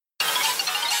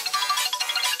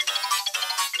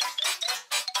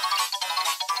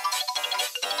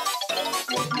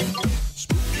Spooky,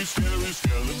 scary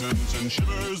skeletons and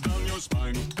shivers down your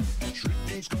spine.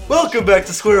 Welcome back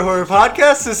to Square Horror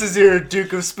Podcast. This is your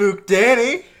Duke of Spook,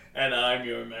 Danny. And I'm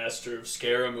your master of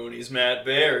Scaremonies, Matt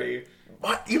Berry.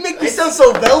 What? You make me sound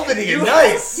so velvety and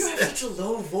nice. You have such a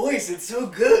low voice. It's so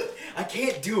good. I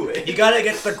can't do it. You gotta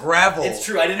get the gravel. It's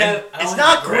true. I didn't have. It's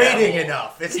not grating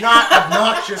enough. It's not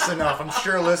obnoxious enough. I'm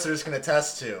sure listeners can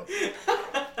attest to.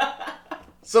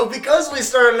 So because we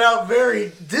started out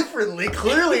very differently,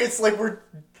 clearly it's like we're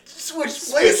switched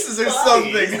places or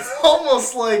something. It's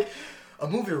almost like a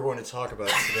movie we're going to talk about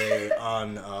today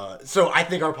on. So I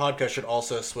think our podcast should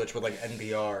also switch with like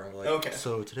NPR. Like, okay.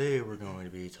 So today we're going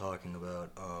to be talking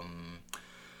about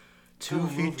we're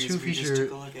going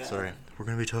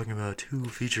to be talking about two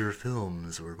feature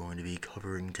films. We're going to be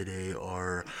covering today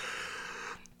our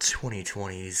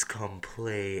 2020's Come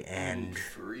Play, and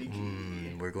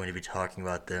we're going to be talking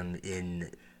about them in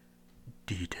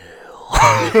detail.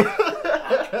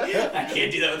 I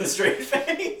can't do that with a straight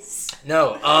face.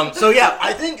 No. So yeah,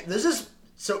 I think this is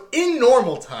so in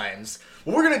normal times.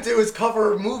 What we're gonna do is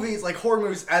cover movies, like horror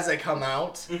movies, as they come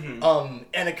out, and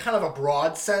a kind of a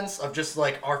broad sense of just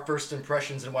like our first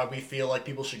impressions and why we feel like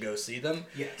people should go see them.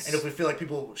 Yes. And if we feel like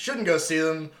people shouldn't go see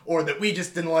them, or that we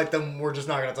just didn't like them, we're just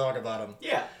not gonna talk about them.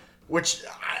 Yeah. Which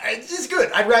is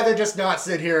good. I'd rather just not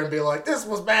sit here and be like, this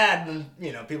was bad, and,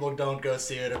 people don't go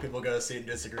see it, or people go see it and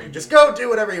disagree. Just go do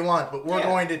whatever you want, but we're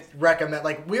going to recommend,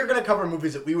 we're going to cover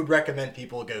movies that we would recommend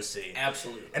people go see.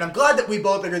 Absolutely. And I'm glad that we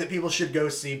both agree that people should go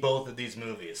see both of these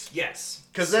movies. Yes.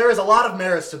 Because there is a lot of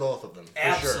merits to both of them, for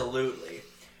Absolutely. Sure.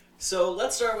 So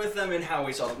let's start with them and how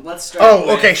we saw them. Let's start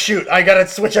with... okay, shoot. I gotta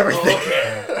switch everything.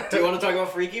 Okay. Do you want to talk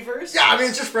about Freaky first? Yeah, I mean,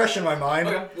 it's just fresh in my mind.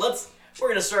 Okay, we're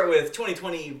going to start with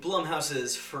 2020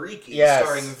 Blumhouse's Freaky, yes.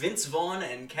 starring Vince Vaughn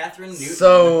and Catherine Newton.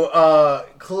 So,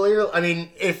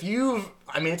 clearly,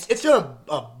 it's done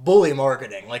a bully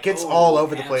marketing. Like, it's all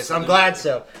over the place. I'm glad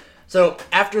so. So,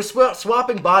 after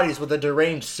swapping bodies with a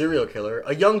deranged serial killer,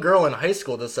 a young girl in high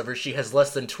school discovers she has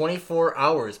less than 24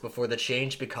 hours before the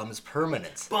change becomes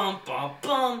permanent. Bum, bum,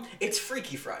 bum. It's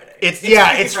Freaky Friday.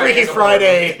 It's Freaky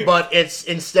Friday, but it's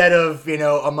instead of,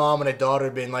 a mom and a daughter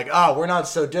being like, we're not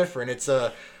so different. It's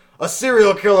a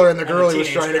serial killer and the girl he was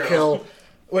trying to kill.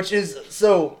 Which is,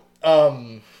 So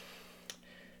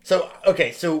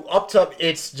up top,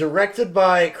 it's directed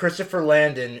by Christopher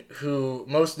Landon, who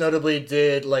most notably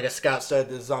did, like as Scott said,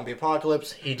 the Zombie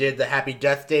Apocalypse. He did the Happy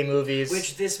Death Day movies.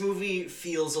 Which this movie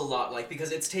feels a lot like,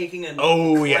 because it's taking a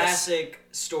classic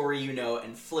story,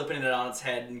 and flipping it on its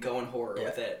head and going horror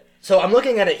with it. So I'm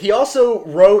looking at it. He also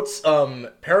wrote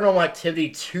Paranormal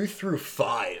Activity 2 through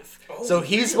 5. Oh, so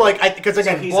he's really? Because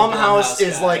again, Blumhouse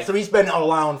is guy. So he's been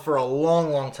around for a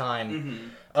long, long time. Mm-hmm.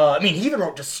 He even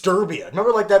wrote Disturbia.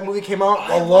 Remember, that movie came out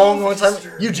a long time?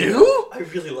 Disturbia. You do? I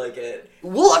really like it.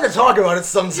 We'll have to talk about it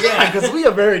sometime, because we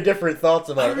have very different thoughts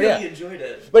about it. I really enjoyed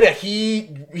it. But yeah,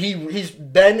 he's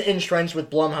been entrenched with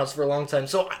Blumhouse for a long time.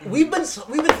 So we've been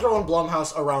throwing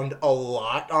Blumhouse around a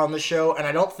lot on the show, and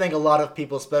I don't think a lot of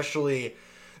people, especially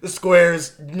the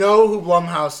squares, know who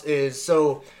Blumhouse is.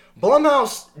 So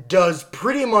Blumhouse does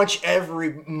pretty much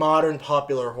every modern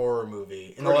popular horror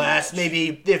movie in the last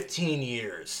maybe 15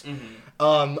 years. Mm-hmm.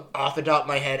 Off the top of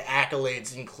my head,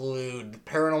 accolades include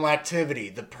Paranormal Activity,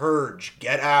 The Purge,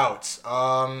 Get Out,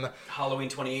 Halloween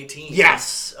 2018.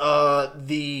 Yes,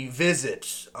 The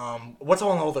Visit. What's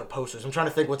on all their posters? I'm trying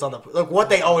to think what's on what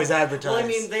they always advertise.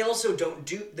 Well, they also don't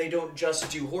just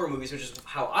do horror movies, which is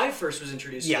how I first was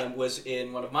introduced to them, was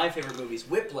in one of my favorite movies,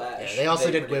 Whiplash. Yeah, they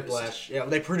also did Whiplash. Yeah,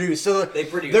 they produce. So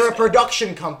they're a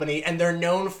production company, and they're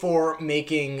known for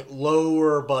making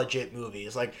lower budget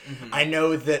movies. I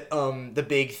know that the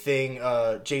big thing,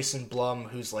 Jason Blum,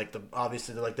 who's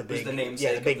obviously the big,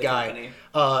 the big guy.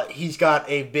 He's got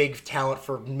a big talent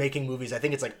for making movies. I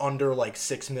think it's under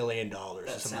 $6 million or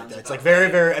something like that. It's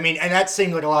very, very. And that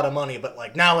seems like a lot of money,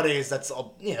 but nowadays that's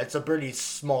it's a pretty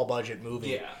small budget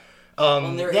movie. Yeah.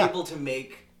 And they're able to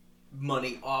make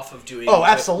money off of doing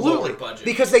absolutely, budget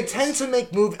because they tend to make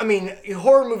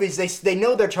horror movies, they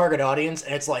know their target audience,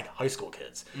 and it's high school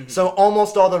kids. Mm-hmm. So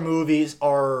almost all their movies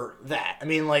are that.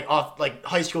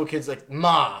 High school kids, the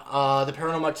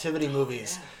Paranormal Activity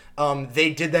movies. Yeah.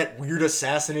 They did that weird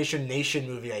Assassination Nation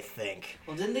movie, I think.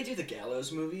 Well, didn't they do the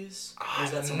Gallows movies?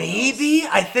 Maybe.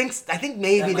 I think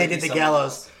maybe they did the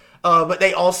Gallows. But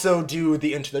they also do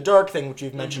the Into the Dark thing, which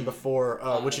you've mentioned before,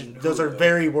 those are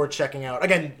very worth checking out.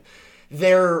 Again,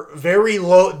 they're very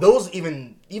low. Those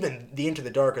even even the Into the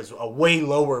Dark is a way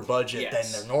lower budget than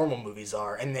Yes. their normal movies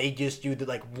are, and they just do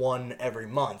like one every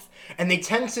month. And they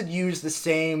tend to use the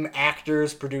same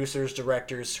actors, producers,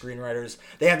 directors, screenwriters.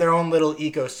 They have their own little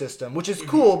ecosystem, which is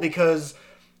cool because,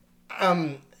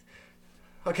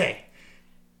 okay,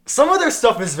 some of their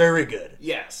stuff is very good.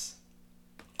 Yes.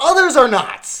 Others are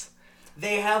not.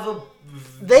 They have a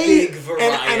Big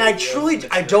variety. and I truly, of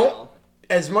I don't. material.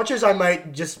 As much as I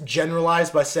might just generalize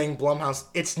by saying Blumhouse,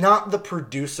 it's not the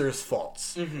producers'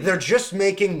 faults. They're just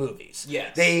making movies.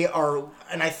 Yes. They are,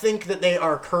 and I think that they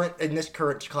are in this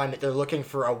current climate, they're looking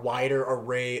for a wider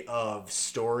array of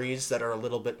stories that are a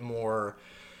little bit more,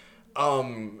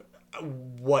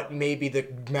 what maybe the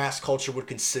mass culture would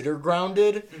consider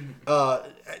grounded.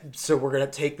 So we're going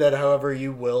to take that however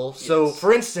you will. So, Yes.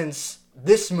 for instance,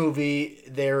 this movie,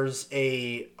 there's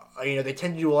they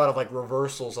tend to do a lot of like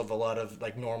reversals of a lot of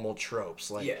like normal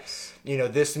tropes. Like, Yes.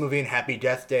 This movie and Happy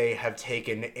Death Day have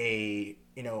taken a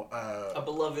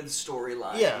beloved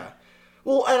storyline. yeah.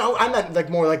 Well, and I meant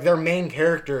like more like their main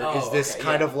character is this okay,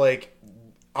 kind yeah. of like,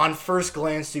 on first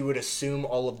glance you would assume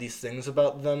all of these things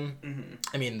about them.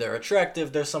 I mean, they're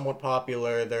attractive, they're somewhat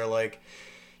popular, they're like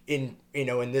in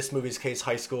this movie's case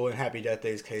high school, in Happy Death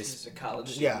Day's case He's a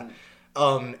college yeah.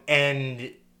 student.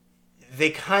 And they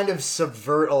kind of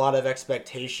subvert a lot of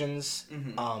expectations.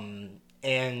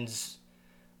 And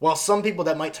while some people,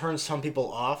 that might turn some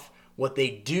people off, what they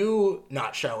do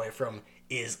not shy away from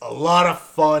is a lot of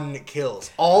fun kills.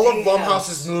 All of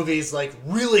Blumhouse's movies, like,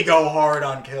 really go hard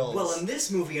on kills. Well, in this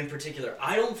movie in particular,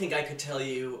 I don't think I could tell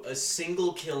you a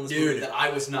single kill in this movie that I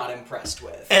was not impressed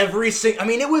with. I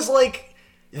mean, it was like,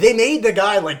 they made the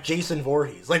guy like Jason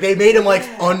Voorhees. Like, they made him like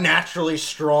unnaturally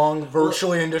strong,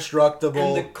 virtually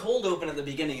indestructible. And the cold open at the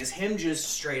beginning is him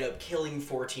just straight up killing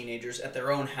 4 teenagers at their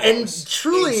own house. And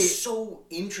truly, in so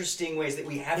interesting ways that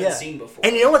we haven't seen before.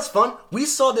 And you know what's fun? We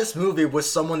saw this movie with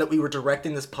someone that we were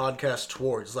directing this podcast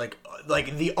towards. Like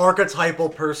the archetypal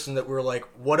person that we're like,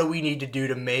 what do we need to do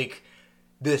to make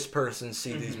this person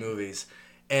see these movies?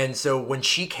 And so when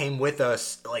she came with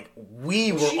us, like,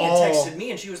 we were she had all... texted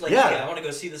me and she was like, yeah, I want to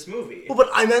go see this movie. Well, but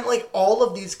I meant, like, all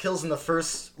of these kills in the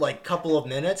first, like, couple of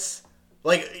minutes,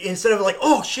 like, instead of, like,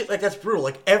 oh, shit, like, that's brutal,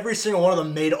 like, every single one of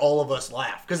them made all of us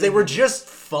laugh. Because they were just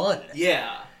fun.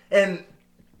 Yeah. And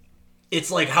it's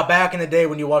like how back in the day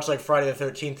when you watch, like, Friday the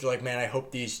 13th, you're like, man, I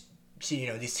hope these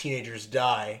teenagers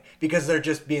die. Because they're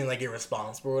just being, like,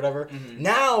 irresponsible or whatever.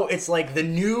 Now, it's like the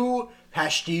new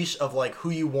pastiche of like who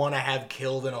you want to have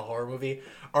killed in a horror movie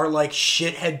are like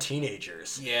shithead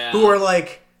teenagers. Yeah. Who are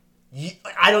like,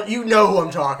 you know who I'm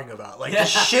talking about. Like the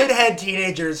shithead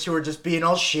teenagers who are just being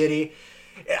all shitty.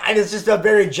 And it's just a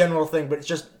very general thing, but it's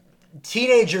just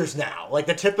teenagers now. Like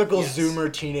the typical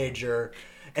Zoomer teenager.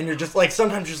 And you're just like,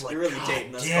 sometimes just like, You're really God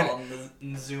dating us damn it. calling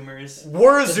the Zoomers.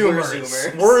 We're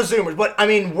Zoomers. We're Zoomers. But I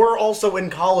mean, we're also in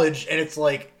college and it's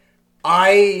like,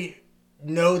 I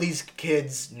know these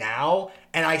kids now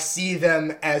and I see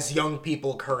them as young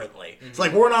people currently. It's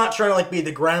like we're not trying to like be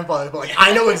the grandfathers, but like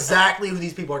I know exactly who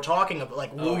these people are talking about,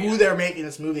 like who they're making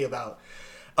this movie about.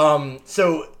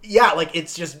 So yeah, like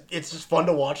it's just fun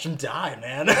to watch them die,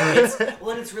 man. And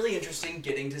it's really interesting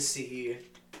getting to see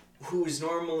who's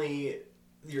normally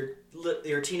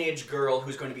your teenage girl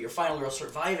who's going to be your final girl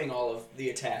surviving all of the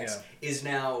attacks is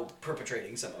now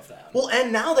perpetrating some of them. Well,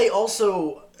 and now they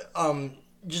also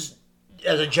just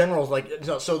as a general, like,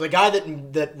 so the guy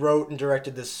that wrote and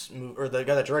directed this movie, or the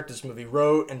guy that directed this movie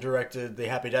wrote and directed the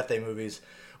Happy Death Day movies,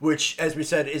 which, as we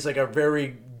said, is like a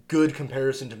very good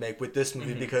comparison to make with this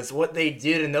movie, because what they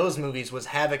did in those movies was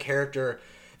have a character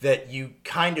that you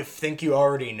kind of think you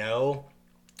already know,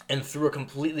 and through a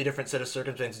completely different set of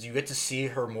circumstances, you get to see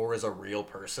her more as a real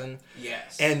person.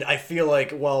 Yes. And I feel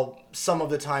like, well, some of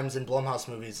the times in Blumhouse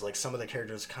movies, like, some of the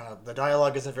characters kind of, the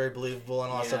dialogue isn't very believable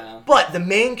and all that stuff. But the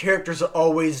main characters are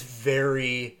always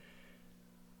very,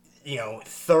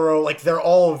 thorough. Like, they're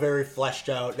all very fleshed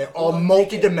out. They're all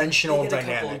multi-dimensional and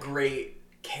dynamic. A couple of great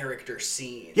character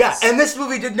scenes. Yeah, and this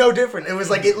movie did no different. It was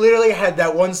like, it literally had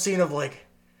that one scene of, like,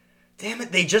 damn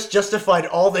it, they just justified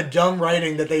all the dumb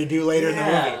writing that they do later in the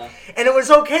movie. And it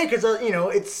was okay, because,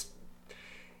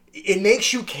 it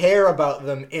makes you care about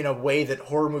them in a way that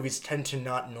horror movies tend to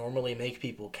not normally make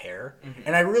people care.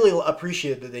 And I really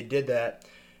appreciate that they did that.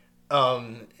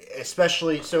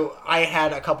 Especially, so I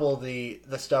had a couple of the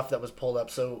stuff that was pulled up.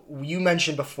 So you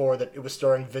mentioned before that it was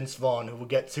starring Vince Vaughn, who we'll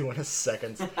get to in a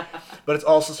second. But it's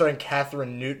also starring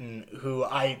Catherine Newton, who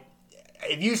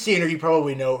if you've seen her, you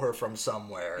probably know her from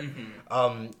somewhere.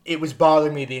 It was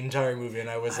bothering me the entire movie, and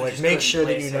I was like, make sure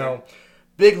that you know.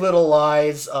 Big Little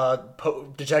Lies,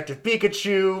 Detective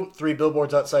Pikachu, 3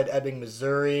 Billboards Outside Ebbing,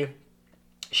 Missouri.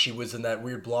 She was in that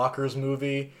weird Blockers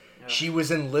movie. She was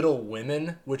in Little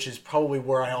Women, which is probably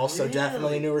where I also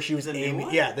definitely knew her. She was Amy.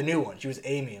 Yeah, the new one. She was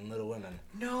Amy in Little Women.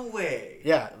 No way.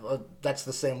 Yeah, that's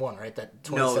the same one, right? That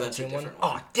 2017 one.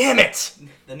 Oh, damn it!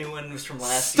 The new one was from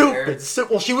last year.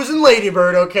 Well, she was in Lady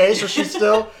Bird, okay, so she's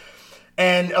still...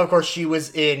 And, of course, she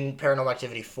was in Paranormal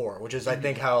Activity 4, which is, I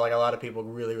think, how like a lot of people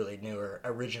really, really knew her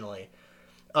originally.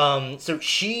 So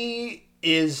she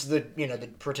is the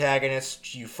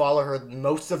protagonist. You follow her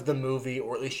most of the movie,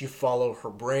 or at least you follow her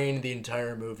brain the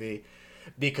entire movie,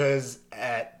 because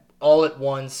all at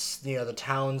once, the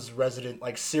town's resident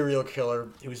like serial killer,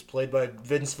 who's played by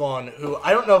Vince Vaughn, who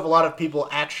I don't know if a lot of people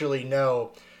actually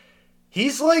know,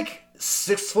 he's like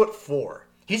 6'4".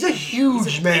 He's a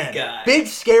huge man, big guy, big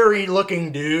scary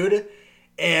looking dude,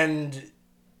 and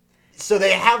so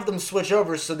they have them switch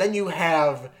over. So then you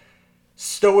have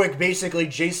stoic, basically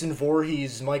Jason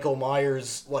Voorhees, Michael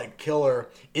Myers like killer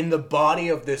in the body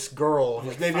of this girl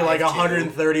who's maybe like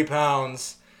 130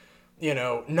 pounds,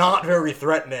 not very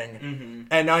threatening. Mm-hmm.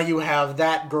 And now you have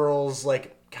that girl's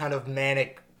like kind of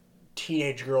manic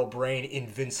teenage girl brain in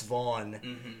Vince Vaughn.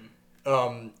 Mm-hmm.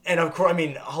 And of course, I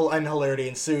mean, and hilarity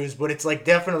ensues, but it's like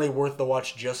definitely worth the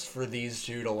watch just for these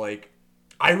two to like.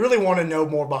 I really want to know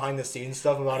more behind the scenes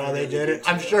stuff about how they did it.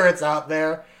 I'm sure it's out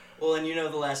there. Well, and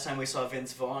the last time we saw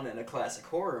Vince Vaughn in a classic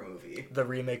horror movie. The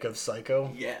remake of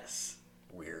Psycho? Yes.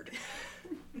 Weird.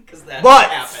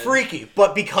 Freaky.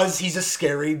 But because he's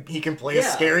he can play a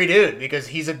scary dude. Because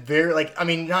he's a very,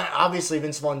 not obviously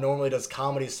Vince Vaughn normally does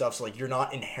comedy stuff, so, you're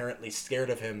not inherently scared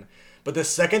of him. But the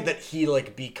second that he,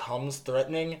 becomes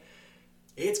threatening...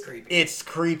 It's creepy. It's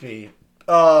creepy.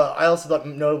 I also thought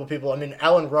notable people...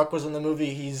 Alan Ruck was in the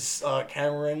movie. He's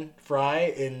Cameron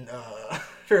Fry in...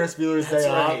 Ferris Bueller's Day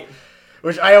Off,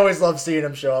 which I always love seeing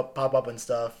him pop up and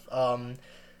stuff.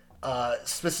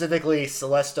 Specifically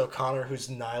Celeste O'Connor, who's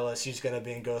Nyla. She's gonna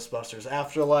be in Ghostbusters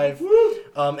Afterlife.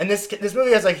 And this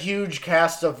movie has a huge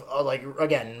cast of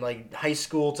high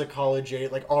school to college age,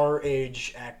 our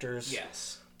age actors.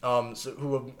 Yes.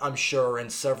 Who I'm sure are in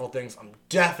several things. I'm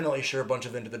definitely sure a bunch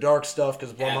of Into the Dark stuff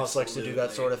because Blumhouse likes to do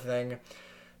that sort of thing.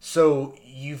 So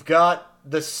you've got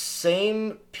the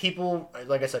same people,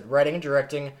 like I said, writing and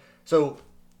directing. So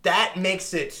that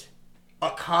makes it a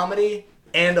comedy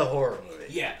and a horror movie.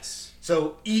 Yes.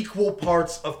 So equal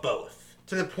parts of both.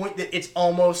 To the point that it's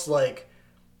almost like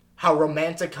how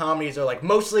romantic comedies are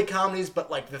mostly comedies, but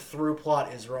the through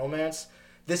plot is romance.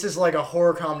 This is like a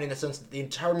horror comedy in the sense that the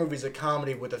entire movie is a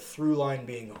comedy with a through line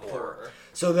being horror.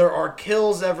 So there are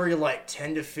kills every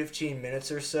 10 to 15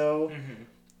 minutes or so. Mm-hmm.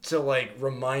 To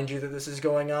remind you that this is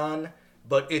going on,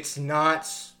 but it's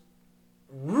not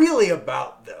really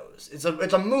about those. It's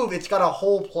a movie. It's got a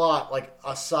whole plot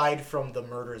aside from the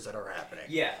murders that are happening.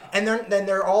 Yeah, and then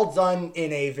they're all done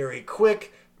in a very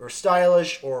quick or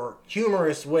stylish or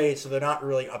humorous way, so they're not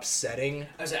really upsetting.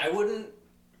 I wouldn't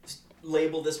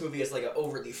label this movie as an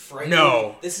overly frightening.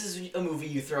 No, this is a movie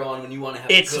you throw on when you want to have.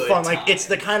 It's a good fun. time. It's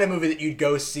the kind of movie that you'd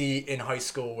go see in high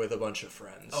school with a bunch of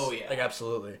friends. Oh yeah,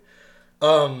 absolutely.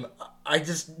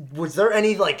 Was there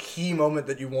any key moment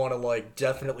that you want to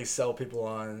definitely sell people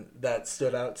on that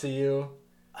stood out to you?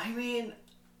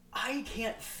 I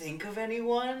can't think of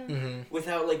anyone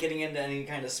without getting into any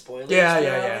kind of spoilers about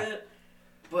it.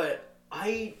 But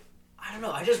I don't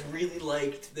know. I just really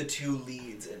liked the two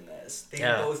leads in this. They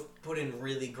both put in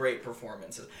really great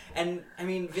performances. And,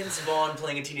 Vince Vaughn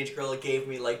playing a teenage girl, it gave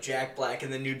me, Jack Black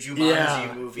in the new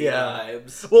Jumanji movie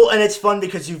vibes. Well, and it's fun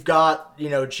because you've got,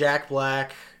 Jack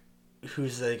Black,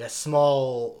 who's, a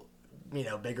small,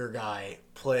 bigger guy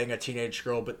playing a teenage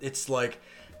girl, but it's,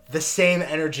 the same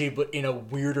energy, but in a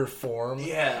weirder form.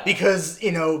 Yeah. Because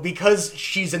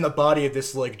she's in the body of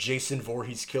this, Jason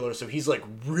Voorhees killer, so he's,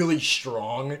 really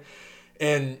strong.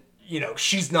 And,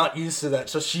 she's not used to that.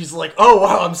 So she's oh,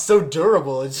 wow, I'm so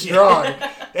durable and strong.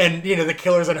 Yeah. And, the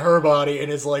killer's in her body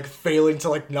and is, failing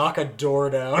to, knock a door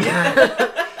down.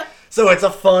 So it's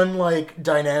a fun,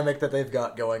 dynamic that they've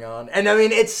got going on. And,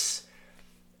 it's...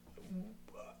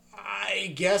 I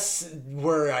guess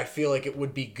where I feel it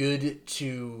would be good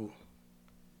to,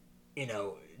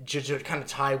 to kind of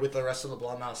tie with the rest of the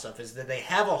Blumhouse stuff is that they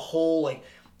have a whole,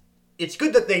 it's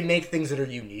good that they make things that are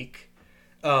unique.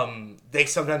 They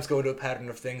sometimes go into a pattern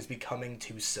of things becoming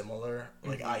too similar,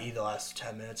 i.e. the last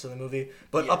 10 minutes of the movie.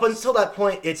 But up until that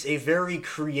point, it's a very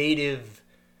creative,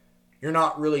 you're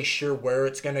not really sure where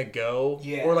it's going to go.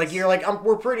 Yes. Or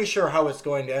we're pretty sure how it's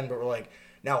going to end, but we're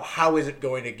now how is it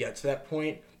going to get to that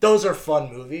point? Those are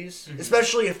fun movies,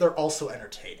 especially if they're also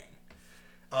entertaining.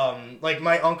 Like,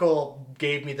 my uncle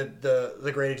gave me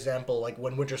the great example, like,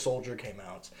 when Winter Soldier came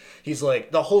out. He's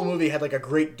like, the whole movie had, like, a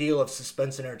great deal of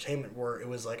suspense and entertainment where it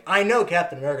was like, I know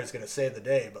Captain America's gonna save the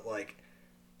day, but, like,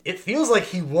 it feels like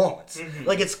he won't. Mm-hmm.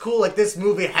 Like, it's cool, like, this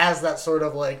movie has that sort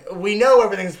of, like, we know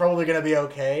everything's probably gonna be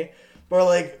okay, but,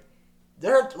 like,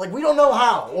 we don't know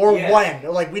how, or when,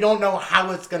 or, like, we don't know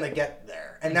how it's gonna get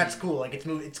there, and that's cool. Like,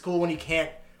 it's cool when you can't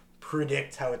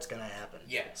predict how it's gonna happen.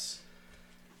 Yes.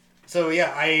 So,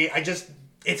 yeah, I just...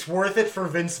 It's worth it for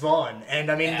Vince Vaughn.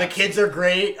 And, I mean, the kids are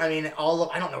great. I mean,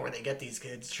 I don't know where they get these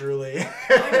kids, truly.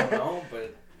 I don't know,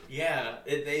 but, yeah,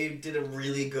 they did a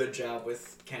really good job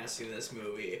with casting this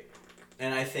movie.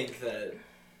 And I think that,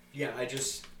 yeah,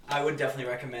 I would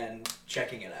definitely recommend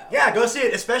checking it out. Yeah, go see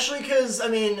it, especially because, I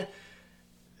mean,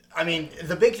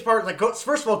 the big part, like,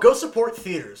 first of all, go support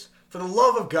theaters. For the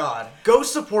love of God, go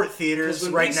support theaters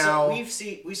right now. We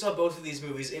saw both of these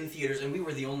movies in theaters, and we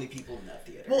were the only people in that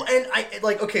theater. Well, and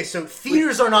okay, so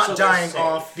theaters are not dying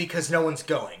off because no one's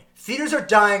going. Theaters are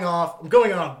dying off. I'm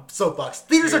going on a soapbox.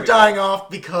 Theaters are dying off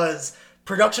because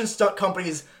production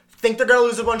companies think they're gonna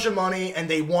lose a bunch of money, and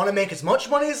they want to make as much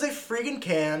money as they freaking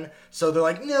can. So they're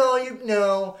like,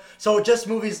 no. So just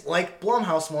movies like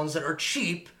Blumhouse ones that are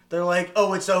cheap, they're like,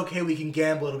 oh, it's okay. We can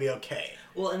gamble. It'll be okay.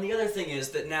 Well, and the other thing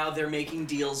is that now they're making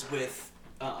deals with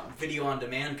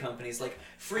video-on-demand companies. Like,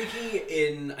 Freaky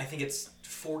in, I think it's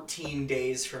 14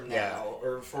 days from now,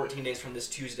 or 14 days from this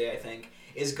Tuesday, I think,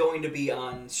 is going to be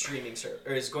on streaming,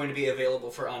 or is going to be available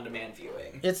for on-demand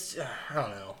viewing. It's, I don't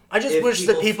know. I just wish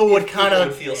that people would kind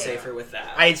of feel safer with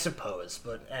that. I suppose,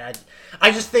 but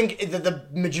I just think that the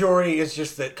majority is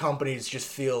just that companies just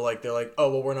feel like they're like,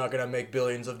 oh, well, we're not going to make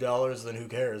billions of dollars, then who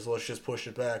cares? Let's just push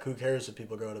it back. Who cares if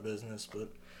people go out of business? But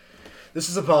this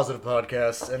is a positive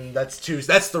podcast, and that's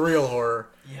the real horror.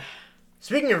 Yeah.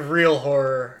 Speaking of real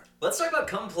horror, let's talk about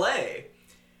Come Play.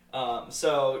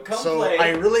 So Play. I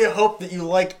really hope that you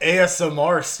like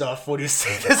ASMR stuff when you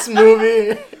see this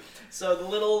movie. So the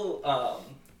little,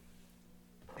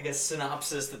 I guess,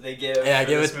 synopsis that they give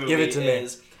give it to me.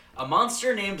 Is a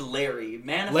monster named Larry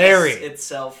manifests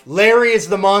itself. Larry is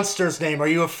the monster's name. Are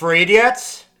you afraid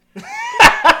yet?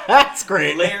 That's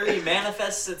great. Larry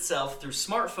manifests itself through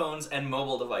smartphones and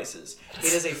mobile devices. It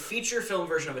is a feature film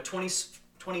version of a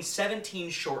 2017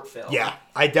 short film. Yeah,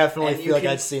 I definitely feel like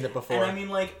I'd seen it before. And I mean,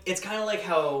 like, it's kind of like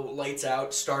how Lights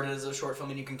Out started as a short film,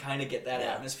 and you can kind of get that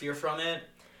atmosphere from it.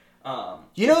 Though,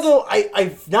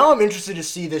 now I'm interested to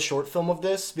see this short film of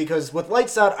this, because with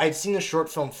Lights Out, I'd seen the short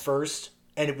film first,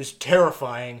 and it was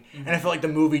terrifying, and I felt like the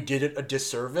movie did it a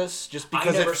disservice, just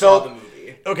because I never saw the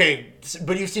movie. Okay,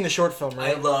 but you've seen the short film,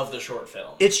 right? I love the short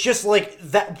film. It's just, like,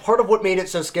 that part of what made it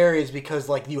so scary is because,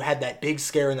 like, you had that big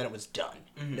scare, and then it was done.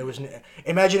 Mm-hmm.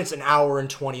 Imagine it's an hour and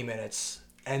 20 minutes,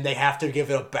 and they have to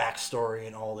give it a backstory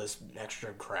and all this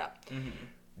extra crap. Mm-hmm.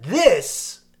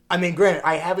 This, I mean, granted,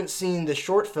 I haven't seen the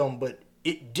short film, but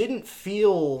it didn't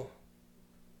feel...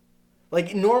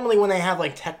 Like, normally when they have,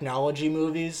 like, technology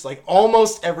movies, like,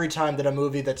 almost every time that a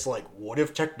movie that's like, what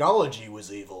if technology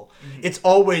was evil? Mm-hmm. It's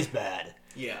always bad.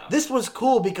 Yeah. This was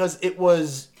cool because it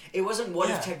was... It wasn't what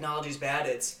if technology's bad,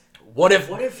 it's... What if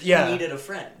you needed a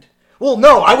friend? Well,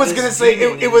 no, I was going to say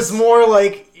it was more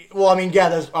like... Well, I mean, yeah,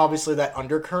 there's obviously that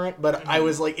undercurrent, but I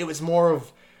was like, it was more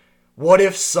of... What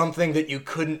if something that you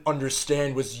couldn't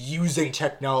understand was using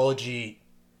technology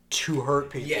to hurt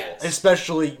people? Yes.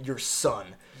 Especially your son.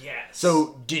 Yes.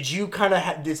 So, did you kind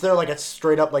of is there like a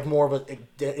straight up, like, more of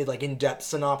a like in-depth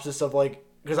synopsis of, like,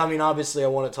 because I mean, obviously I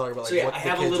want to talk about, like, what the kid's about. I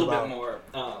have a little bit more.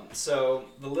 So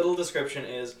the little description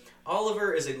is,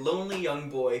 Oliver is a lonely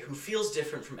young boy who feels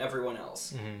different from everyone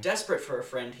else. Mm-hmm. Desperate for a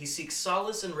friend, he seeks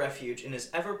solace and refuge in his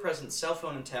ever-present cell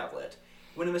phone and tablet.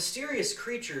 When a mysterious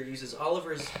creature uses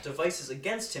Oliver's devices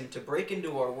against him to break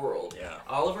into our world,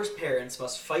 Oliver's parents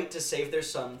must fight to save their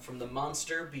son from the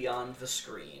monster beyond the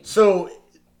screen. So...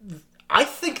 I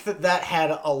think that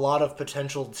had a lot of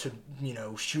potential to,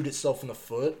 shoot itself in the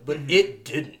foot, but it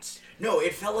didn't. No,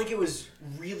 it felt like it was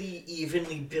really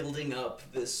evenly building up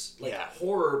this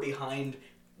horror behind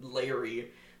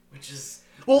Larry, which is...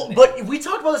 Well, but we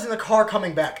talked about this in the car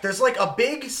coming back. There's, like, a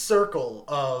big circle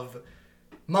of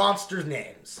monster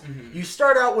names. Mm-hmm. You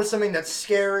start out with something that's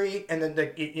scary, and then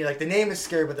the name is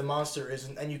scary, but the monster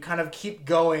isn't, and you kind of keep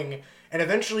going, and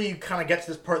eventually you kind of get to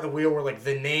this part of the wheel where, like,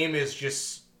 the name is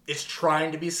just... It's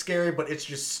trying to be scary, but it's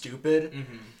just stupid.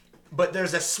 Mm-hmm. But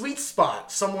there's a sweet spot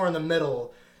somewhere in the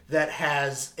middle that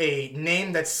has a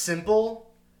name that's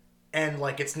simple and,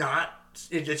 like, it's not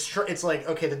It's like,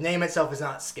 okay, the name itself is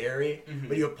not scary,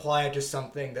 but you apply it to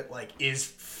something that like is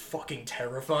fucking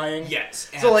terrifying. Yes.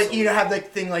 So Absolutely. like you have the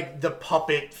thing like the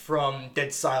puppet from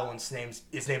Dead Silence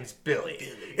his name's Billy.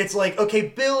 It's like, okay,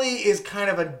 Billy is kind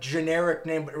of a generic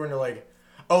name, but when they're like,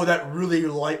 oh, that really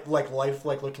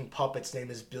lifelike looking puppet's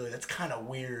name is Billy. That's kind of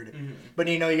weird. But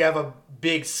you have a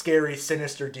big scary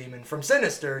sinister demon from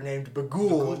Sinister named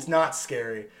Bagul. It's not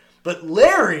scary. But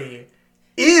Larry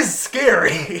is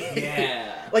scary.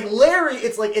 Yeah. Like Larry,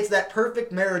 it's that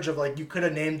perfect marriage of like you could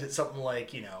have named it something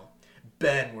like,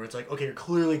 Ben, where it's like, okay, you're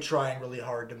clearly trying really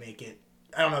hard to make it.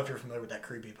 I don't know if you're familiar with that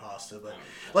creepypasta, but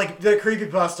like the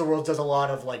creepypasta world does a lot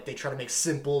of like they try to make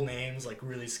simple names like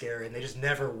really scary and they just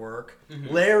never work.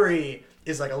 Larry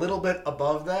is like a little bit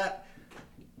above that,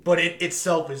 but it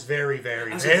itself is very,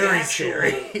 very, very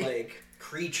scary. Like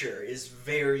creature is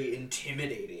very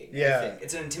intimidating. Yeah. I think.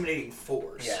 It's an intimidating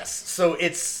force. Yes. So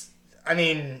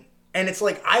and it's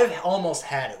like I've almost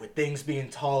had it with things being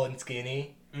tall and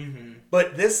skinny,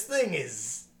 but this thing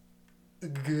is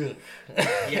good.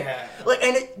 Yeah.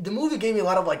 The movie gave me a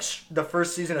lot of like the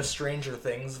first season of Stranger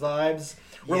Things vibes,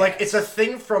 where like it's a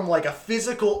thing from like a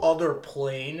physical other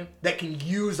plane that can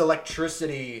use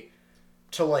electricity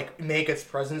to like make its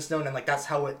presence known, and like that's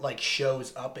how it like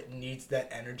shows up. It needs that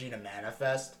energy to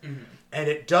manifest, and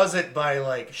it does it by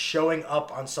like showing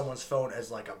up on someone's phone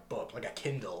as like a book, like a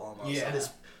Kindle almost. Yeah. And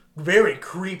this very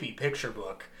creepy picture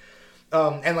book.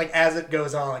 And like as it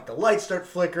goes on, like the lights start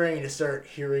flickering and you start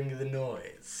hearing the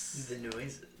noise. The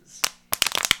noises.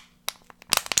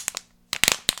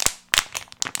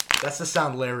 That's the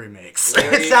sound Larry makes.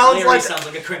 Larry sounds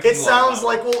like a crimping it sounds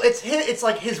water like it's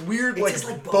like his weird It's like, just,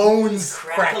 like, bones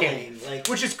crackling,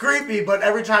 cracking, which is creepy. But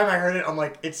every time I heard it, I'm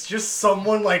like, it's just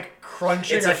someone like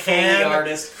crunching It's a a Foley can.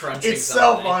 artist crunching It's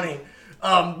something. so funny.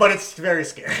 But it's very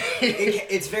scary.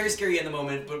 It's very scary in the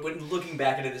moment, but when looking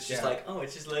back at it, it's just Yeah. like, oh,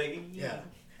 it's just like... Yeah.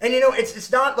 And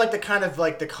it's not like the kind of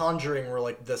like The Conjuring where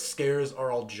like the scares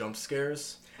are all jump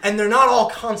scares. And they're not all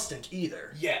constant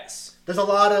either. Yes. There's a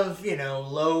lot of,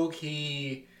 low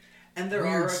key And there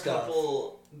weird are a stuff.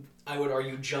 couple, I would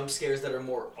argue, jump scares that are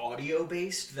more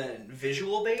audio-based than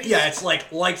visual-based. Yeah, it's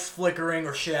like lights flickering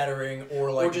or shattering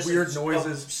or like just weird a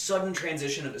noises. sudden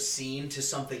transition of a scene to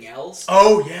something else.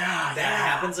 Oh yeah. That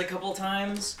happens a couple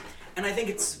times. And I think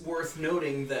it's worth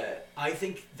noting that I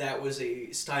think that was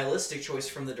a stylistic choice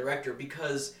from the director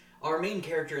because our main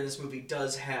character in this movie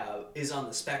is on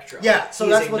the spectrum. Yeah, so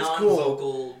that's what's cool.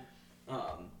 non-vocal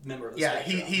member of the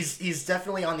spectrum. Yeah, he's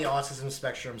definitely on the autism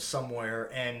spectrum somewhere,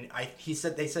 and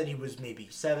they said he was maybe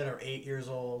 7 or 8 years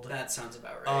old. That sounds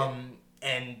about right.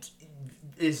 And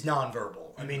is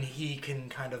nonverbal. I mean, he can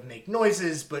kind of make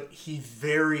noises, but he's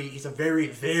a very,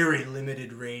 very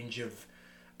limited range of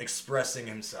expressing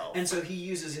himself. And so he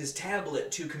uses his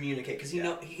tablet to communicate because he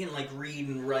can like read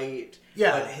and write.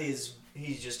 Yeah. But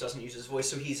he just doesn't use his voice,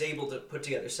 so he's able to put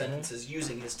together sentences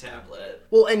using his tablet.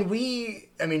 Well, and we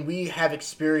have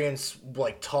experience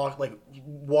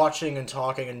watching and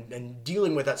talking and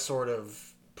dealing with that sort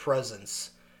of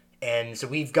presence, and so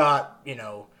we've got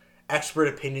expert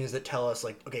opinions that tell us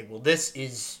like, okay, well, this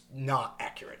is not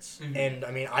accurate. And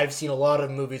I mean, I've seen a lot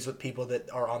of movies with people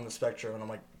that are on the spectrum, and I'm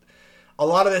like, a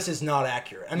lot of this is not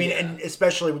accurate. I mean, and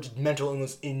especially with mental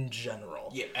illness in general.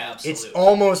 Yeah, absolutely. It's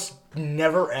almost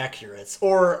never accurate.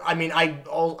 Or, I mean, I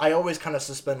always kind of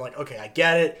suspend, like, okay, I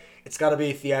get it. It's got to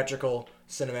be theatrical,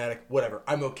 cinematic, whatever.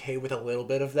 I'm okay with a little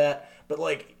bit of that. But,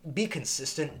 like, be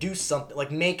consistent. Do something.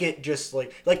 Like, make it just,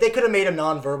 like they could have made him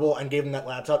nonverbal and gave him that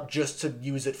laptop just to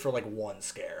use it for, like, one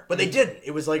scare. But they didn't.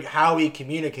 It was, like, how he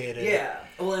communicated. Yeah.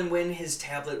 Well, and when his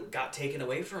tablet got taken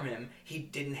away from him, he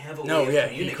didn't have a way of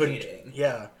communicating. He couldn't.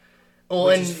 Yeah. Well,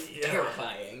 which is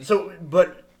terrifying. So,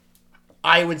 but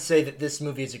I would say that this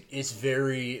movie is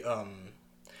very, I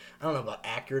don't know about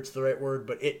accurate's the right word,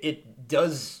 but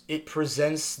it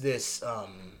presents this, I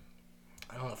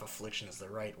don't know if affliction is the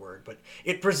right word, but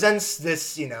it presents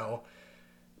this,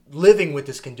 living with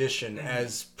this condition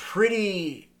as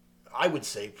pretty, I would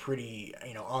say pretty,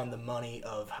 on the money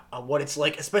of what it's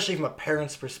like, especially from a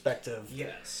parent's perspective.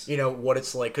 Yes. What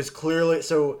it's like, because clearly,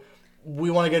 so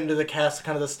we want to get into the cast,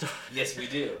 kind of the story. Yes, we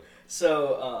do.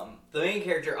 So, the main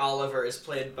character, Oliver, is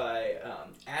played by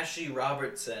Ashley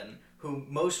Robertson, who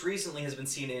most recently has been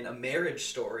seen in A Marriage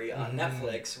Story on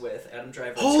Netflix with Adam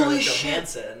Driver and Holy Scarlett shit.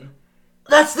 Johansson.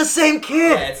 That's the same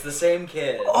kid! Yeah, it's the same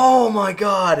kid. Oh my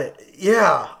god.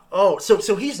 Yeah. Oh,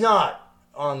 so he's not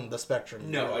on the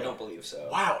spectrum. No, really. I don't believe so.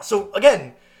 Wow. So,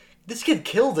 again, this kid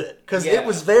killed it, because Yeah, it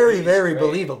was very, he's very great.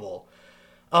 believable.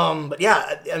 But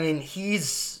yeah, I mean,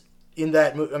 he's in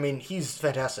that movie, I mean, he's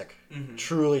fantastic.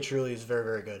 Truly, truly is very,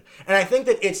 very good. And I think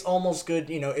that it's almost good,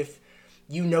 if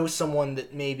you know someone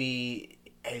that maybe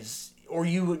is, or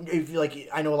if like,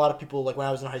 I know a lot of people, like when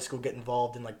I was in high school, get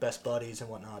involved in like best buddies and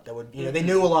whatnot, that would, they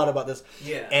knew a lot about this.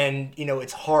 Yeah. And,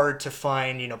 it's hard to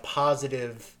find,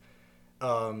 positive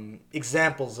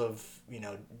examples of,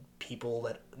 people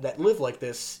that live like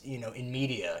this, in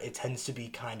media. It tends to be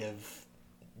kind of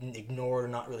ignored or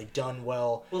not really done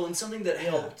well. Well, and something that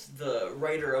helped the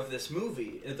writer of this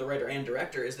movie, the writer and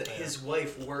director, is that his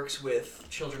wife works with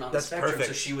children on the spectrum, perfect.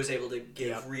 so she was able to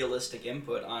give realistic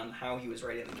input on how he was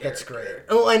writing the character. That's great.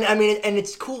 Oh, and I mean, and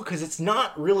it's cool because it's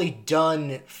not really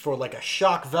done for like a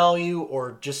shock value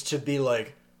or just to be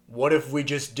like, what if we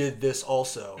just did this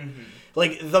also?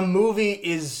 Like, the movie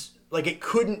is, like, it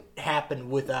couldn't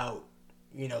happen without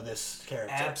this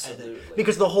character. Absolutely.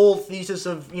 Because the whole thesis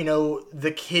of,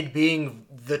 the kid being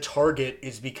the target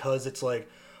is because it's like,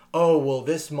 oh, well,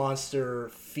 this monster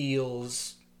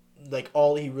feels like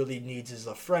all he really needs is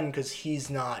a friend because he's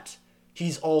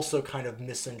also kind of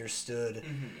misunderstood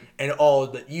and all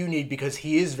that you need because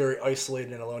he is very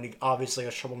isolated and alone. He obviously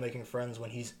has trouble making friends when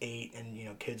he's 8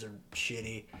 and, kids are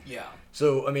shitty. Yeah.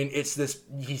 So, I mean, it's this,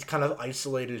 he's kind of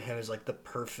isolated him as like the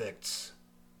perfect,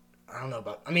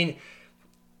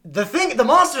 the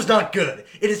monster's not good.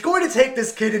 It is going to take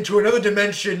this kid into another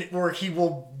dimension where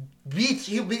he'll be,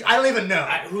 I don't even know.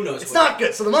 Who knows? It's not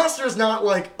good. So the monster is not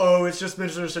like, oh, it's just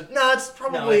misunderstood. No, it's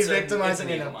probably victimizing.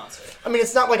 It's an evil monster. I mean,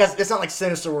 it's not like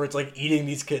Sinister where it's like eating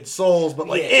these kids' souls, but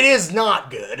like it is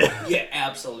not good. Yeah,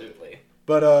 absolutely.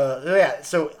 But yeah.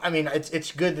 So I mean,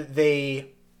 it's good that they.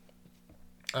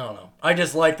 I don't know. I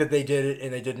just like that they did it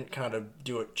and they didn't kind of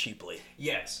do it cheaply.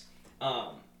 Yes.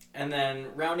 And then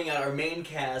rounding out our main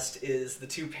cast is the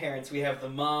two parents. We have the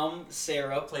mom,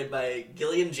 Sarah, played by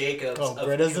Gillian Jacobs. Oh,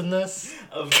 Britta's in this?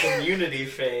 Of Community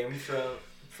fame from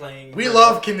playing... We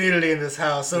love Community in this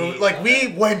house. So,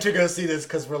 we went to go see this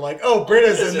because we're like, oh,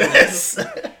 Britta's in this.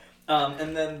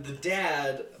 And then the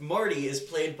dad, Marty, is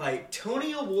played by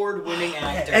Tony Award-winning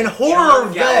actor and horror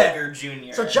John vet. Gallagher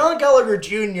Jr. So John Gallagher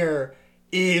Jr.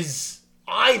 is...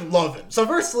 I love him. So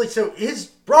his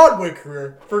Broadway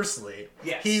career,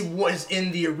 yes. He was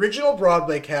in the original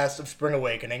Broadway cast of Spring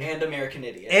Awakening. And American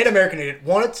Idiot.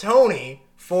 Won a Tony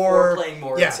for playing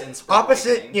Moritz in Spring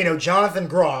opposite, Awakening. Jonathan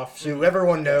Groff, who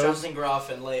everyone knows. Jonathan Groff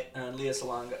and Lea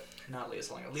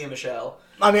Michele.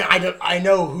 I mean, I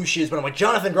know who she is, but I'm like,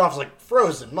 Jonathan Groff is like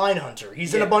Frozen, Mindhunter.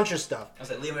 He's in a bunch of stuff. I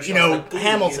was like, Lea Michele.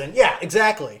 Hamilton. Yeah,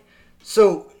 exactly.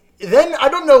 So... Then, I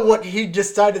don't know what he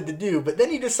decided to do, but then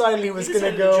he decided he was going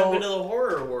to go... jump into the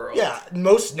horror world. Yeah,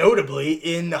 most notably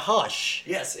in Hush.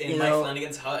 Yes, in Mike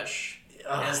Flanagan's Hush.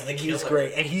 As the killer. He's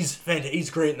great, and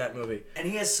he's great in that movie. And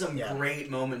he has some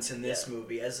great moments in this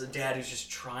movie as a dad who's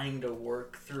just trying to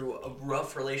work through a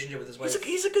rough relationship with his wife.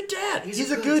 He's a good dad.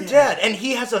 He's a good dad. And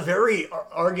he has a very,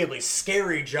 arguably,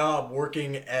 scary job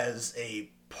working as a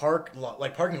parking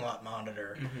lot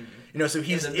monitor. So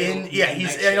he's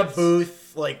he's in a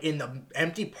booth, like in the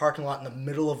empty parking lot in the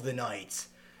middle of the night.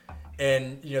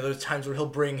 And, there's times where he'll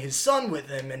bring his son with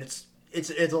him, and it's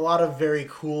a lot of very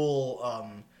cool,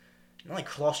 not like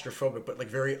claustrophobic, but like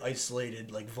very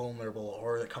isolated, like vulnerable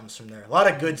horror that comes from there. A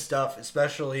lot of good stuff,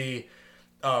 especially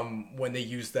when they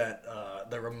use that,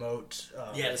 the remote.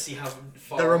 To see how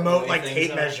far the remote, like,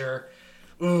 tape measure.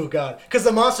 Ooh, God. Because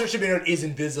the monster should be known is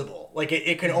invisible. Like,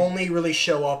 it can only really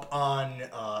show up on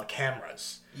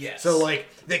cameras. Yes. So, like,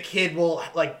 the kid will,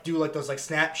 like, do, like, those, like,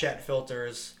 Snapchat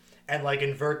filters and, like,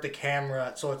 invert the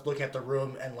camera so it's looking at the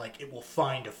room and, like, it will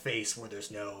find a face where there's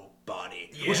no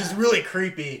body. Yeah. Which is really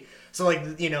creepy. So,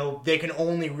 like, they can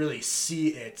only really see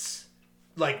it,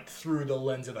 like, through the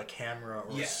lens of a camera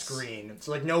or a screen.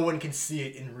 So, like, no one can see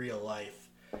it in real life.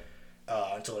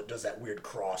 Until it does that weird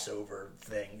crossover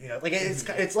thing, like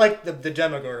it's like the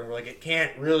Demogorgon, where like it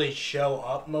can't really show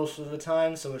up most of the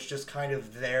time, so it's just kind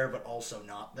of there but also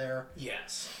not there.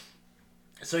 Yes.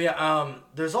 So yeah,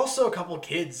 there's also a couple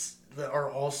kids that are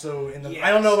also in the. Yes. I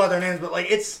don't know about their names, but like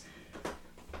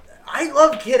I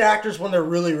love kid actors when they're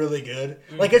really really good.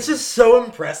 Like it's just so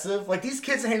impressive. Like these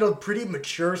kids handled pretty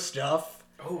mature stuff.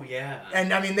 Oh, yeah.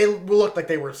 And, I mean, they looked like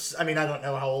they were... I mean, I don't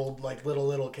know how old, like,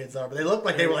 little kids are, but they looked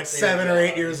like they were, like, 7 or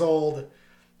 8 years old.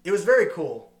 It was very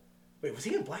cool. Wait, was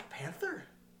he in Black Panther?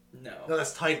 No. No,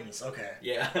 that's Titans. Okay.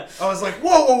 Yeah. I was like,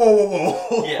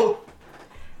 whoa. Yeah.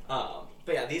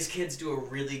 But, yeah, these kids do a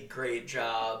really great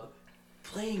job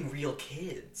playing real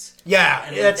kids. Yeah.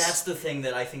 And that's the thing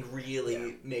that I think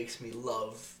really makes me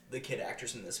love the kid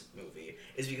actors in this movie,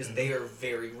 is because they are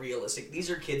very realistic. These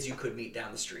are kids you could meet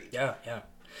down the street. Yeah.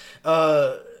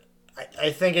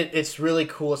 I think it's really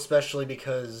cool, especially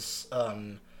because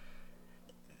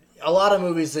a lot of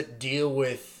movies that deal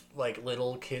with like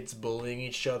little kids bullying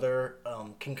each other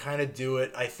can kind of do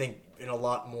it, I think, in a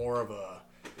lot more of a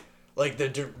like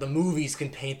the movies can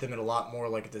paint them in a lot more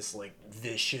like this like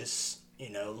vicious,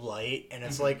 light, and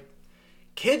it's like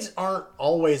kids aren't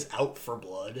always out for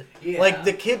blood. Yeah. Like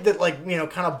the kid that like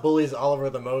kind of bullies Oliver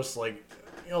the most, like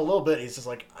a little bit, he's just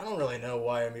like, I don't really know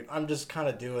why. I mean, I'm just kind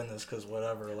of doing this because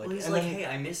whatever. Like, well, he's like, hey,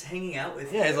 I miss hanging out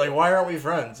with you. Yeah, he's like, why aren't we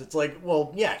friends? It's like,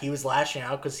 well, yeah, he was lashing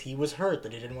out because he was hurt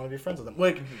that he didn't want to be friends with him.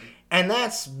 Like, and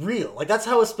that's real. Like, that's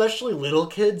how especially little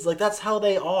kids, like, that's how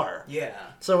they are. Yeah.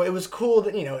 So it was cool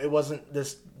that, it wasn't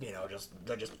this,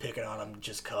 they're just picking on him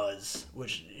just cause,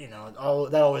 which, that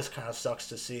always kind of sucks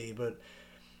to see. But,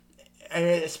 and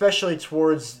especially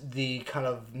towards the kind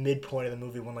of midpoint of the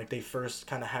movie when, like, they first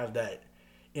kind of have that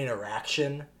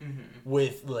interaction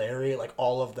with Larry, like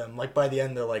all of them, like by the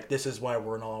end they're like, this is why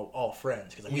we're all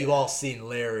friends, because like, we've all seen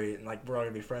Larry and like we're all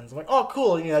gonna be friends. I'm like, oh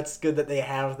cool, that's good that they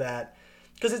have that,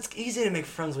 because it's easy to make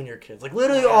friends when you're kids. Like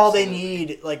literally all they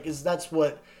need that's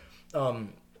what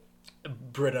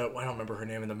Britta, I don't remember her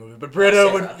name in the movie, but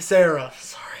Britta Sarah,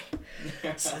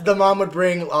 sorry. The mom would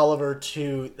bring Oliver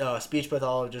to speech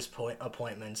pathologist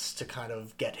appointments to kind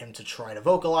of get him to try to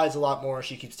vocalize a lot more.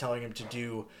 She keeps telling him to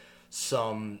do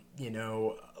some,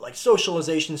 like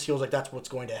socialization skills, like that's what's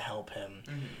going to help him.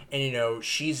 And,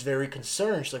 she's very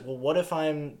concerned. She's like, well, what if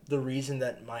I'm the reason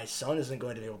that my son isn't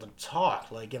going to be able to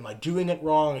talk? Like, am I doing it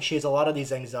wrong? And she has a lot of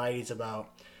these anxieties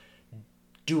about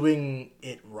doing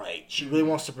it right. She really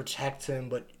wants to protect him,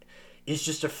 but is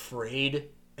just afraid,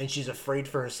 and she's afraid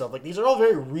for herself. Like, these are all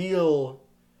very real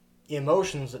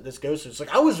emotions that this goes through. It's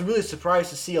like, I was really surprised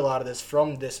to see a lot of this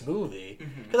from this movie,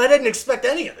 because I didn't expect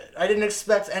any of it. I didn't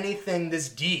expect anything this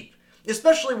deep,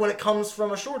 especially when it comes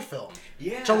from a short film.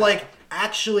 Yeah. To like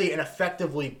actually and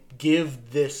effectively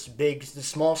give this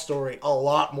small story a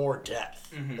lot more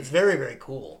depth. It's very, very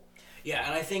cool. Yeah,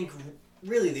 and I think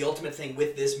really the ultimate thing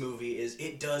with this movie is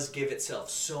it does give itself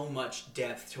so much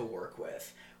depth to work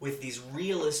with these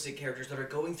realistic characters that are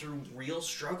going through real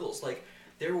struggles. Like,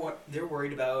 they're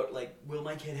worried about, like, will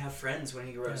my kid have friends when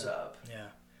he grows up? Yeah.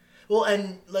 Well,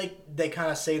 and, like, they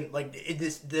kind of say, like,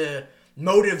 the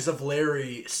motives of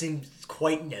Larry seem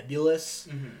quite nebulous,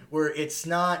 where it's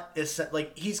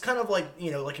like, he's kind of like,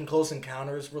 like in Close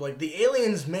Encounters, where, like, the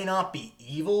aliens may not be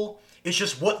evil, it's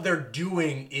just what they're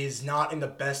doing is not in the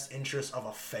best interest of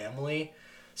a family.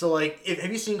 So, like,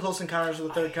 have you seen Close Encounters of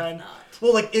the Third Kind? Not.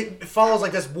 Well, like, it follows,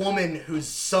 like, this woman whose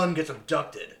son gets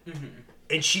abducted.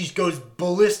 And she goes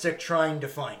ballistic trying to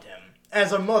find him,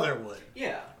 as a mother would.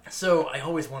 Yeah. So, I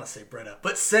always want to say Britta.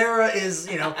 But Sarah is,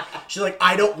 she's like,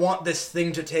 I don't want this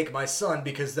thing to take my son,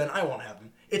 because then I won't have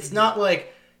him. It's not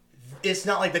like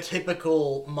the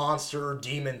typical monster or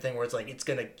demon thing where it's like, it's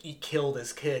going to kill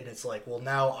this kid. It's like, well,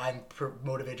 now I'm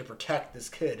motivated to protect this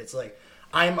kid. It's like,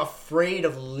 I'm afraid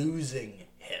of losing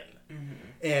him.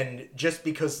 And just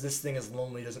because this thing is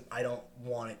lonely, I don't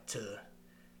want it to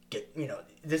get,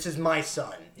 this is my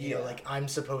son. Like, I'm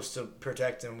supposed to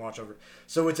protect him, watch over.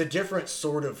 So it's a different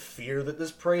sort of fear that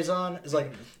this preys on. It's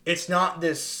like, it's not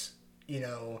this,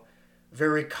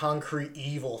 very concrete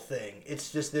evil thing.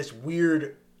 It's just this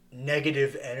weird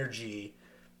negative energy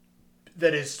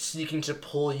that is seeking to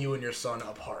pull you and your son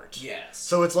apart. Yes.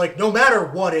 So it's like, no matter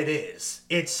what it is,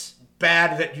 it's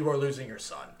bad that you are losing your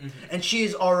son. And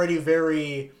she's already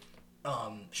very,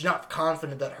 she's not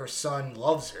confident that her son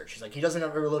loves her. She's like, he doesn't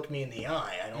ever look me in the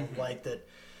eye. I don't like that.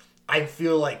 I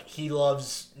feel like he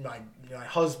loves my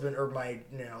husband, or I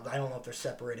don't know if they're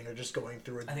separating or just going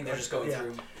through it. I think they're just going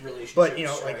through relationships. But,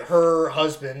 like her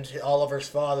husband, Oliver's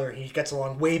father, he gets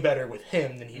along way better with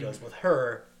him than he does with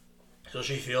her. So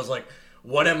she feels like,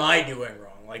 what am I doing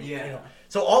wrong? Like,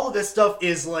 so all of this stuff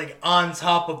is like on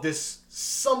top of this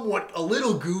somewhat a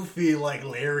little goofy like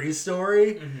Larry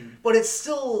story, but it's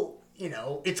still,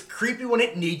 it's creepy when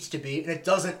it needs to be, and it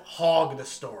doesn't hog the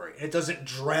story. It doesn't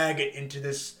drag it into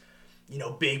this,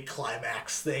 big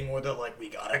climax thing where they're like, we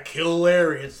gotta kill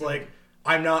Larry. It's like,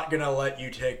 I'm not gonna let you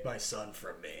take my son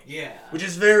from me. Yeah. Which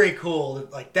is very cool.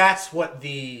 Like, that's what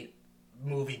the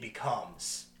movie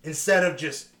becomes. Instead of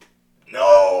just,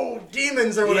 no,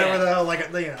 demons or whatever the hell,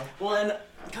 like, Well, and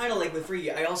kind of like with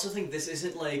Free, I also think this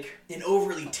isn't like an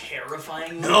overly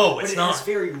terrifying movie. No, it's not. But it has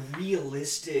very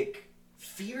realistic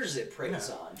fears it preys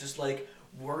on. Just like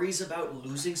worries about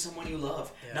losing someone you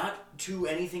love. Not to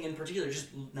anything in particular, just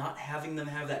not having them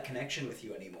have that connection with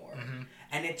you anymore.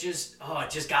 And it just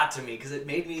got to me because it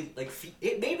made me like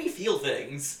it made me feel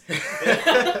things.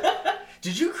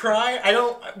 Did you cry?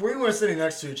 We were sitting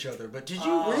next to each other, but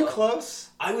were you close?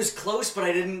 I was close, but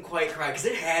I didn't quite cry because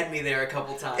it had me there a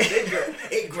couple times.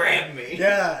 It grabbed me.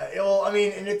 Yeah, well, I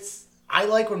mean, and I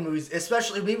like when movies,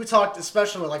 especially with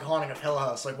like Haunting of Hill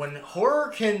House, like when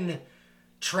horror can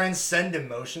transcend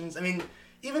emotions. I mean,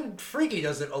 even Freaky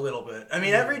does it a little bit. I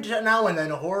mean, every now and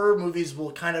then horror movies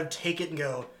will kind of take it and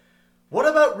go, what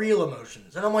about real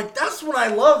emotions? And I'm like, that's when I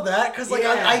love that, because like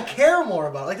I care more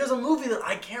about it. Like there's a movie that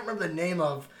I can't remember the name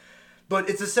of, but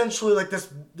it's essentially like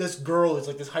this girl is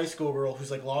like this high school girl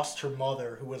who's like lost her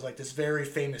mother, who was like this very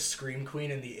famous scream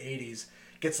queen in the 80s,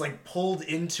 gets like pulled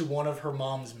into one of her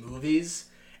mom's movies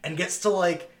and gets to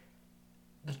like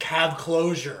have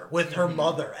closure with her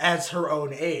mother as her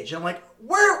own age. And I'm like,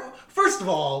 first of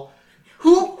all,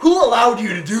 who allowed you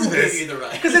to do this? Gave you the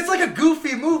right? Because it's like a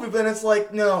goofy movie, but then it's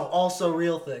like, no, also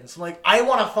real things. I'm like, I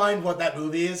want to find what that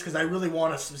movie is because I really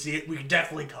want to see it. We can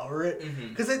definitely cover it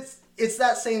because it's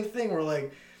that same thing where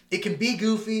like it can be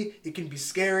goofy, it can be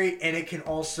scary, and it can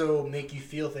also make you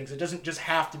feel things. It doesn't just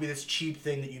have to be this cheap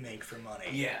thing that you make for money.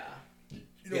 Yeah.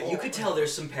 You could tell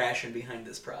there's some passion behind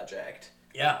this project.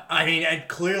 Yeah, I mean, and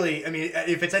clearly,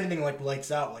 if it's anything like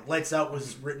Lights Out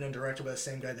was written and directed by the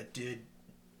same guy that did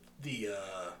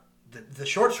the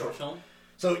short film.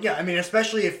 So yeah, I mean,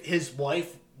 especially if his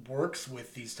wife works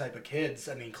with these type of kids,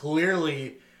 I mean,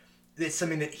 clearly it's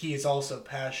something that he is also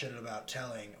passionate about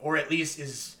telling, or at least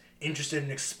is interested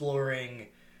in exploring.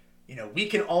 You know, we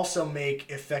can also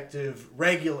make effective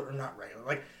like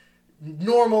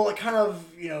normal, like kind of,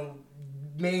 you know,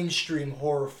 mainstream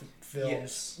horror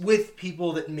films with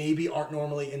people that maybe aren't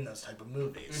normally in those type of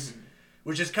movies,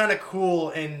 which is kind of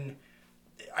cool. And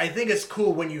I think it's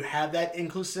cool when you have that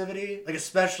inclusivity, like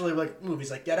especially like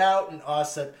movies like Get Out and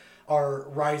Us that are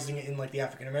rising in like the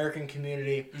African American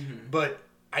community. But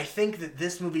I think that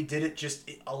this movie did it just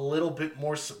a little bit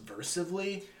more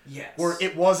subversively. Yes. Where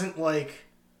it wasn't like,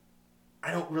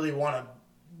 I don't really want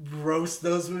to roast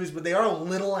those movies, but they are a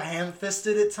little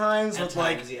ham-fisted at times.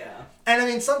 And I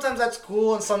mean, sometimes that's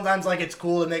cool, and sometimes like it's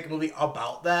cool to make a movie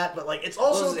about that. But like, it's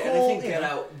also cool. And I think Get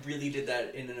Out really did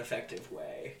that in an effective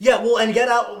way. Yeah, well, and Get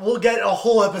Out, we'll get a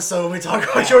whole episode when we talk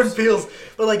about Jordan Peele's.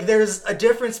 But like, there's a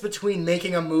difference between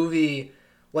making a movie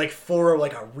like for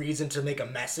like a reason to make a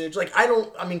message. Like,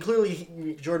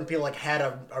 clearly Jordan Peele like had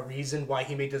a reason why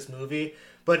he made this movie,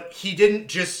 but he didn't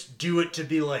just do it to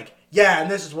be like, yeah,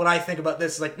 and this is what I think about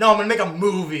this. Like, no, I'm gonna make a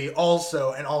movie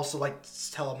also, and also like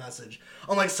tell a message.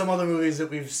 Unlike some other movies that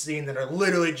we've seen that are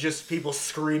literally just people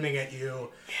screaming at you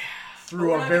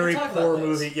through a very poor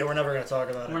movie. Yeah, we're never gonna talk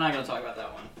about it. We're not gonna talk about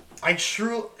that one.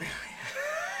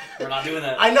 We're not doing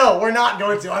that. I know, we're not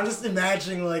going to. I'm just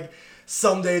imagining like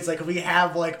someday it's like if we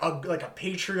have like a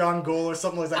Patreon goal or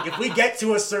something like that. If we get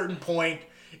to a certain point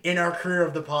in our career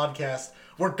of the podcast,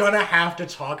 we're gonna have to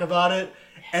talk about it.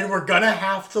 And we're gonna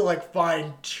have to like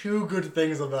find 2 good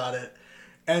things about it,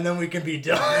 and then we can be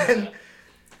done.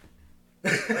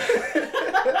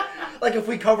 Like if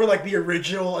we cover like the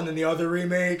original and then the other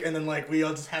remake, and then like we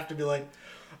all just have to be like,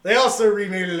 they also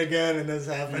remade it again, and this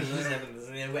happened.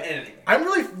 I'm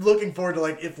really looking forward to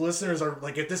like if listeners are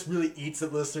like if this really eats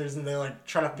at listeners and they're like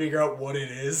trying to figure out what it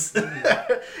is.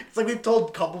 It's like we've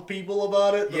told a couple people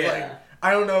about it, but like I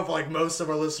don't know if like most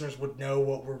of our listeners would know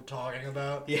what we're talking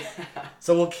about. Yeah.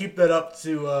 So we'll keep that up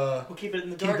to we'll keep it in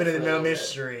the dark. Keep it in a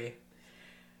mystery.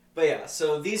 But yeah,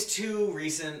 so these 2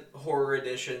 recent horror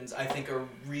editions I think are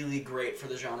really great for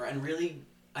the genre and really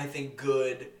I think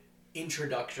good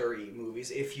introductory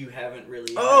movies if you haven't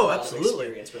really had a lot of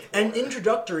experience with horror. And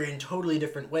introductory in totally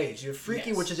different ways. You have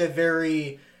Freaky, which is a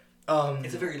very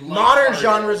it's a very modern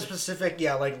genre specific,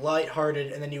 like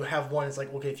lighthearted, and then you have one. It's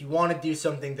like, okay, if you want to do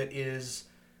something that is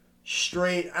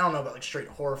straight, I don't know about like straight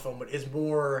horror film, but is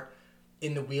more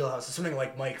in the wheelhouse. It's something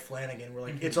like Mike Flanagan, where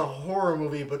like it's a horror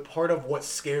movie, but part of what's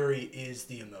scary is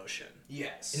the emotion.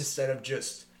 Yes. Instead of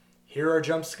just here are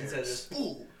jump scares. Instead of just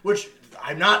ooh. Which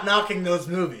I'm not knocking those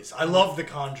movies. I love The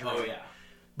Conjuring. Oh yeah.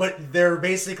 But they're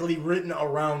basically written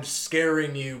around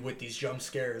scaring you with these jump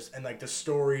scares, and like the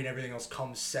story and everything else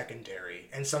comes secondary,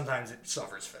 and sometimes it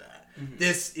suffers for that.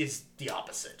 This is the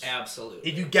opposite.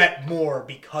 Absolutely. You get more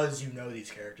because you know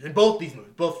these characters. In both these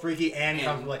movies, both Freaky and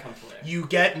Come Flare, you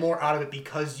get more out of it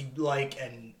because you like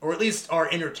or at least are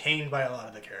entertained by a lot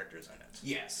of the characters in it.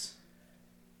 Yes.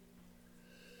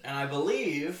 And I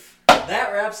believe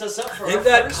that wraps us up for our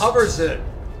that covers it.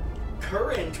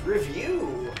 Current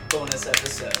review bonus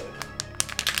episode.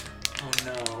 Oh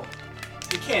no.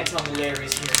 You can't tell me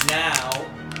Larry's here now.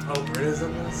 Oh, Britt is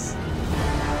in this?